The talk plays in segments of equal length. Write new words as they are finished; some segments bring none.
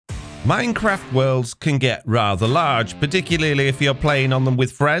Minecraft worlds can get rather large, particularly if you're playing on them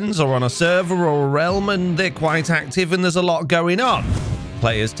with friends or on a server or a realm, and they're quite active and there's a lot going on.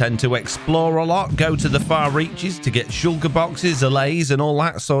 Players tend to explore a lot, go to the far reaches to get shulker boxes, allays and all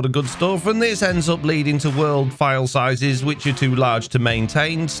that sort of good stuff, and this ends up leading to world file sizes which are too large to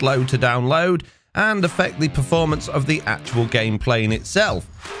maintain, slow to download, and affect the performance of the actual gameplay in itself.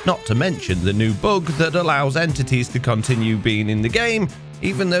 Not to mention the new bug that allows entities to continue being in the game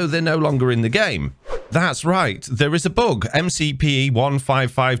even though they're no longer in the game. That's right, there is a bug, MCPE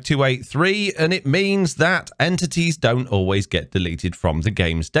 155283, and it means that entities don't always get deleted from the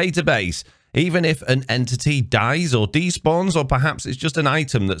game's database. Even if an entity dies or despawns, or perhaps it's just an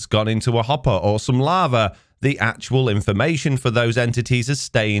item that's gone into a hopper or some lava, the actual information for those entities is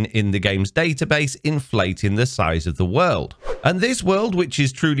staying in the game's database, inflating the size of the world. And this world, which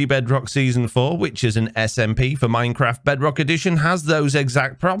is truly Bedrock Season 4, which is an SMP for Minecraft Bedrock Edition, has those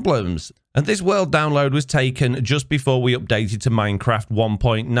exact problems. And this world download was taken just before we updated to Minecraft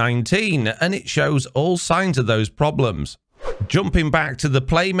 1.19, and it shows all signs of those problems. Jumping back to the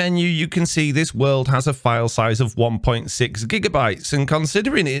play menu, you can see this world has a file size of 1.6 gigabytes, and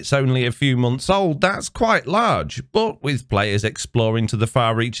considering it's only a few months old, that's quite large. But with players exploring to the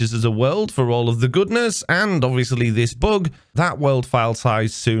far reaches of the world for all of the goodness, and obviously this bug, that world file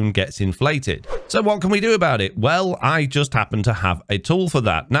size soon gets inflated. So what can we do about it? Well, I just happen to have a tool for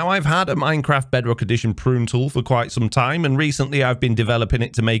that. Now, I've had a Minecraft Bedrock Edition Prune Tool for quite some time, and recently I've been developing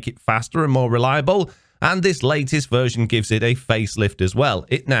it to make it faster and more reliable. And this latest version gives it a facelift as well.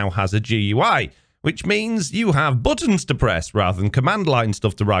 It now has a GUI, which means you have buttons to press rather than command line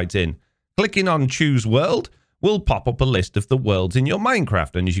stuff to write in. Clicking on Choose World will pop up a list of the worlds in your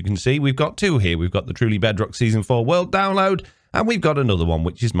Minecraft. And as you can see, we've got two here. We've got the Truly Bedrock Season 4 world download, and we've got another one,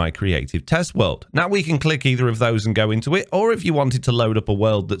 which is my creative test world. Now, we can click either of those and go into it, or if you wanted to load up a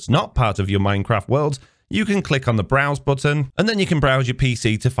world that's not part of your Minecraft worlds, you can click on the Browse button, and then you can browse your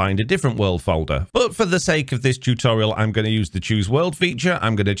PC to find a different world folder. But for the sake of this tutorial, I'm going to use the Choose World feature.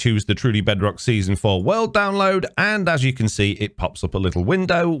 I'm going to choose the Truly Bedrock Season 4 world download, and as you can see, it pops up a little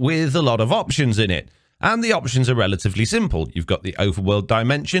window with a lot of options in it. And the options are relatively simple. You've got the overworld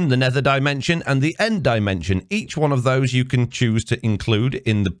dimension, the nether dimension, and the end dimension. Each one of those you can choose to include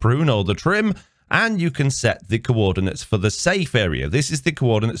in the prune or the trim, and you can set the coordinates for the safe area. This is the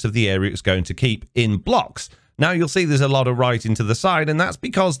coordinates of the area it's going to keep in blocks. Now, you'll see there's a lot of writing to the side, and that's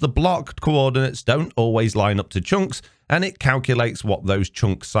because the block coordinates don't always line up to chunks, and it calculates what those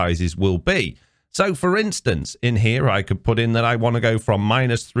chunk sizes will be. So, for instance, in here, I could put in that I want to go from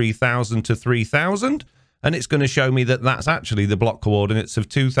 -3000 to 3000, and it's going to show me that that's actually the block coordinates of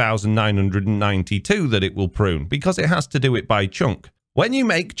 2992 that it will prune, because it has to do it by chunk. When you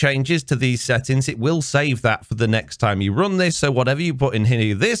make changes to these settings, it will save that for the next time you run this, so whatever you put in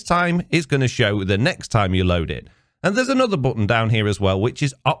here this time is going to show the next time you load it. And there's another button down here as well, which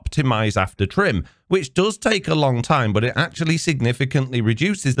is Optimize After Trim, which does take a long time, but it actually significantly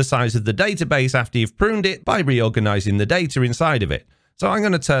reduces the size of the database after you've pruned it by reorganizing the data inside of it. So I'm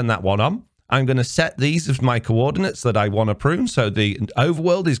going to turn that one on. I'm going to set these as my coordinates that I want to prune. So the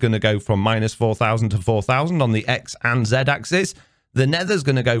overworld is going to go from -4000 to 4000 on the X and Z axis. The nether's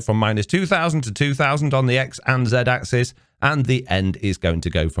going to go from -2000 to 2000 on the X and Z axis, and the end is going to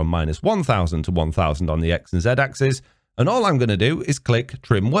go from -1000 to 1000 on the X and Z axis. And all I'm going to do is click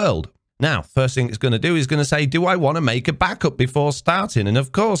Trim World. Now, first thing it's going to do is going to say, do I want to make a backup before starting? And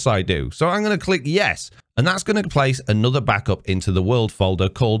of course I do. So I'm going to click yes. And that's going to place another backup into the world folder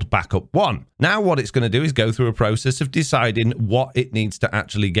called Backup 1. Now what it's going to do is go through a process of deciding what it needs to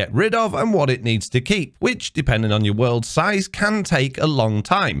actually get rid of and what it needs to keep, which, depending on your world size, can take a long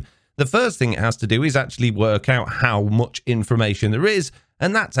time. The first thing it has to do is actually work out how much information there is,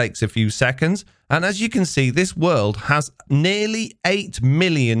 and that takes a few seconds. And as you can see, this world has nearly 8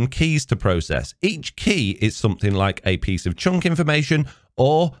 million keys to process. Each key is something like a piece of chunk information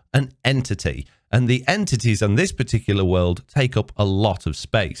or an entity. And the entities on this particular world take up a lot of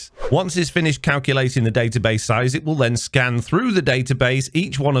space. Once it's finished calculating the database size, it will then scan through the database,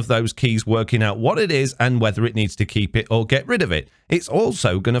 each one of those keys working out what it is and whether it needs to keep it or get rid of it. It's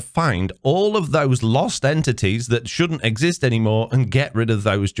also going to find all of those lost entities that shouldn't exist anymore and get rid of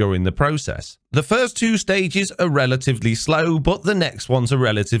those during the process. The first two stages are relatively slow, but the next ones are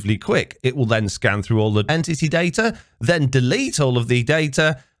relatively quick. It will then scan through all the entity data, then delete all of the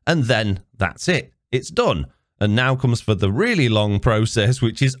data, and then that's it. It's done. And now comes for the really long process,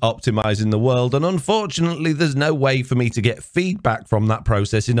 which is optimizing the world. And unfortunately, there's no way for me to get feedback from that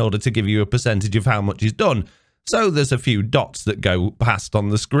process in order to give you a percentage of how much is done. So there's a few dots that go past on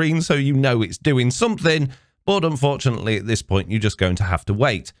the screen, so you know it's doing something. But unfortunately, at this point, you're just going to have to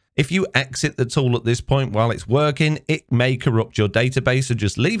wait. If you exit the tool at this point while it's working, it may corrupt your database, so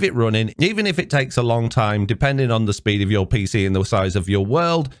just leave it running. Even if it takes a long time, depending on the speed of your PC and the size of your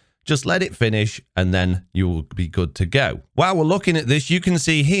world, just let it finish and then you will be good to go. While we're looking at this, you can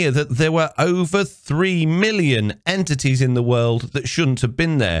see here that there were over 3 million entities in the world that shouldn't have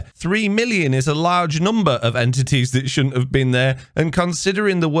been there. 3 million is a large number of entities that shouldn't have been there, and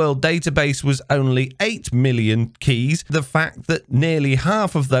considering the world database was only 8 million keys, the fact that nearly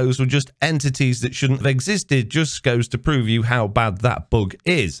half of those were just entities that shouldn't have existed just goes to prove you how bad that bug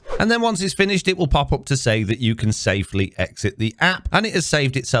is. And then once it's finished, it will pop up to say that you can safely exit the app, and it has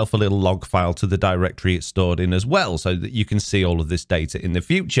saved itself a little log file to the directory it's stored in as well, so that you can see all of this data in the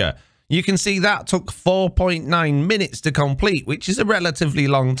future. You can see that took 4.9 minutes to complete, which is a relatively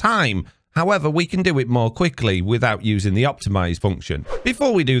long time. However, we can do it more quickly without using the optimize function.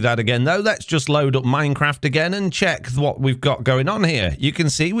 Before we do that again though, let's just load up Minecraft again and check what we've got going on here. You can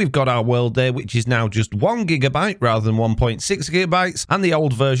see we've got our world there, which is now just 1 GB rather than 1.6 GB, and the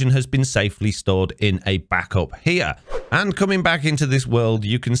old version has been safely stored in a backup here. And coming back into this world,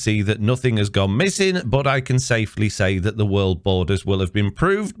 you can see that nothing has gone missing, but I can safely say that the world borders will have been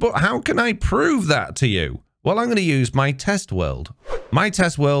proved. But how can I prove that to you? Well, I'm going to use my test world. My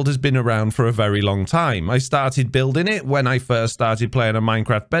test world has been around for a very long time. I started building it when I first started playing on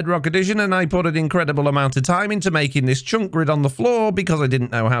Minecraft Bedrock Edition, and I put an incredible amount of time into making this chunk grid on the floor because I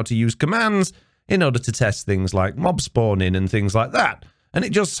didn't know how to use commands in order to test things like mob spawning and things like that. And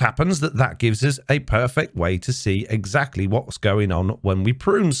it just happens that that gives us a perfect way to see exactly what's going on when we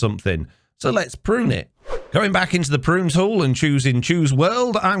prune something. So let's prune it. Going back into the prune tool and choosing choose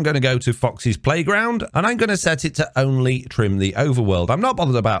world, I'm going to go to Foxy's playground and I'm going to set it to only trim the overworld. I'm not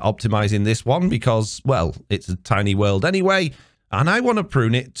bothered about optimizing this one because, well, it's a tiny world anyway. And I want to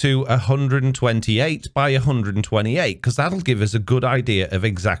prune it to 128 by 128 because that'll give us a good idea of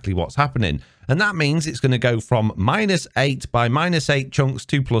exactly what's happening. And that means it's going to go from -8 by -8 chunks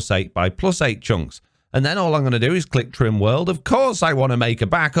to +8 by +8 chunks. And then all I'm going to do is click trim world. Of course, I want to make a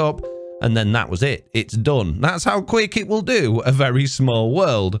backup. And then that was it. It's done. That's how quick it will do a very small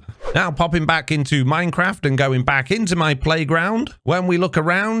world. Now popping back into Minecraft and going back into my playground, when we look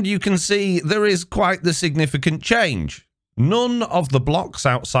around, you can see there is quite the significant change. None of the blocks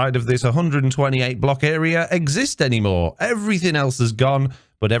outside of this 128 block area exist anymore. Everything else is gone,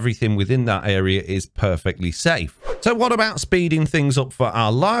 but everything within that area is perfectly safe. So what about speeding things up for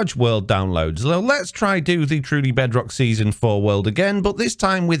our large world downloads? Well, let's try do the Truly Bedrock Season 4 world again, but this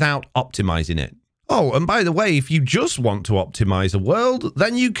time without optimizing it. Oh, and by the way, if you just want to optimize a world,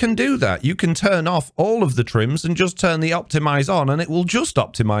 then you can do that. You can turn off all of the trims and just turn the optimize on, and it will just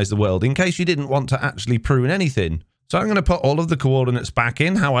optimize the world in case you didn't want to actually prune anything. So I'm going to put all of the coordinates back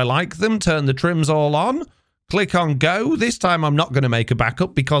in how I like them, turn the trims all on, click on go. This time I'm not going to make a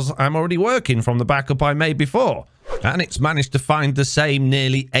backup because I'm already working from the backup I made before. And it's managed to find the same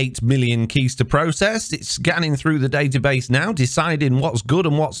nearly 8 million keys to process. It's scanning through the database now, deciding what's good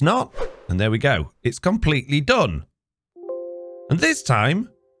and what's not. And there we go. It's completely done. And this time,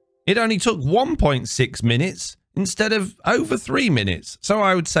 it only took 1.6 minutes instead of over 3 minutes. So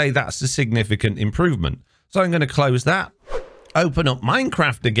I would say that's a significant improvement. So I'm going to close that, open up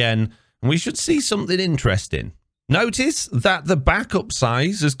Minecraft again, and we should see something interesting. Notice that the backup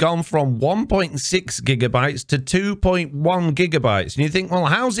size has gone from 1.6 gigabytes to 2.1 gigabytes. And you think, well,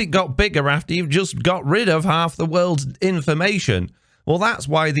 how's it got bigger after you've just got rid of half the world's information? Well, that's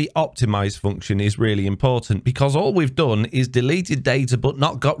why the optimize function is really important, because all we've done is deleted data but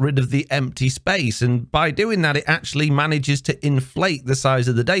not got rid of the empty space. And by doing that, it actually manages to inflate the size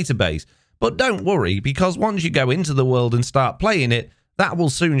of the database. But don't worry, because once you go into the world and start playing it, that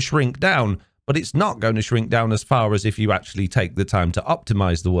will soon shrink down. But it's not going to shrink down as far as if you actually take the time to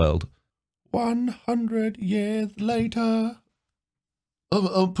optimize the world. 100 years later.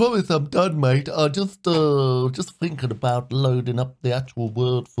 I promise I'm done, mate. I just thinking about loading up the actual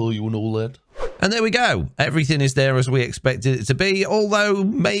word for you and all that. And there we go. Everything is there as we expected it to be, although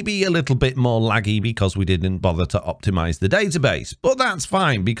maybe a little bit more laggy because we didn't bother to optimize the database. But that's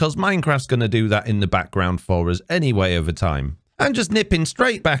fine, because Minecraft's going to do that in the background for us anyway over time. And just nipping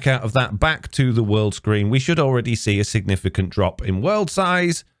straight back out of that back to the world screen, we should already see a significant drop in world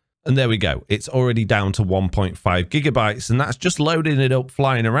size. And there we go. It's already down to 1.5 gigabytes, and that's just loading it up,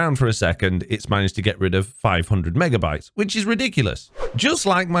 flying around for a second. It's managed to get rid of 500 megabytes, which is ridiculous. Just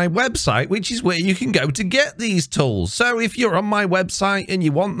like my website, which is where you can go to get these tools. So if you're on my website and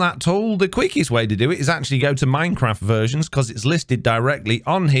you want that tool, the quickest way to do it is actually go to Minecraft versions, because it's listed directly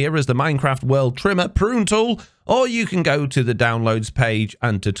on here as the Minecraft World Trimmer Prune Tool, or you can go to the downloads page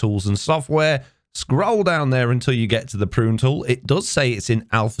and to tools and software. Scroll down there until you get to the prune tool. It does say it's in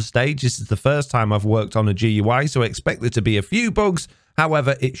alpha stage. This is the first time I've worked on a GUI, so expect there to be a few bugs.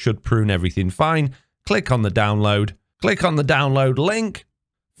 However, it should prune everything fine. Click on the download. Click on the download link.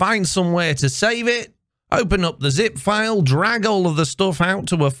 Find somewhere to save it. Open up the zip file. Drag all of the stuff out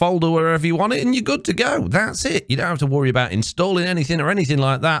to a folder wherever you want it, and you're good to go. That's it. You don't have to worry about installing anything or anything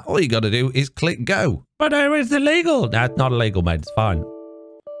like that. All you got to do is click go. But it's illegal. That's not illegal, mate. It's fine.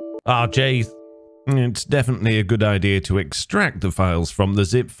 Oh, jeez. It's definitely a good idea to extract the files from the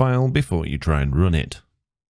zip file before you try and run it.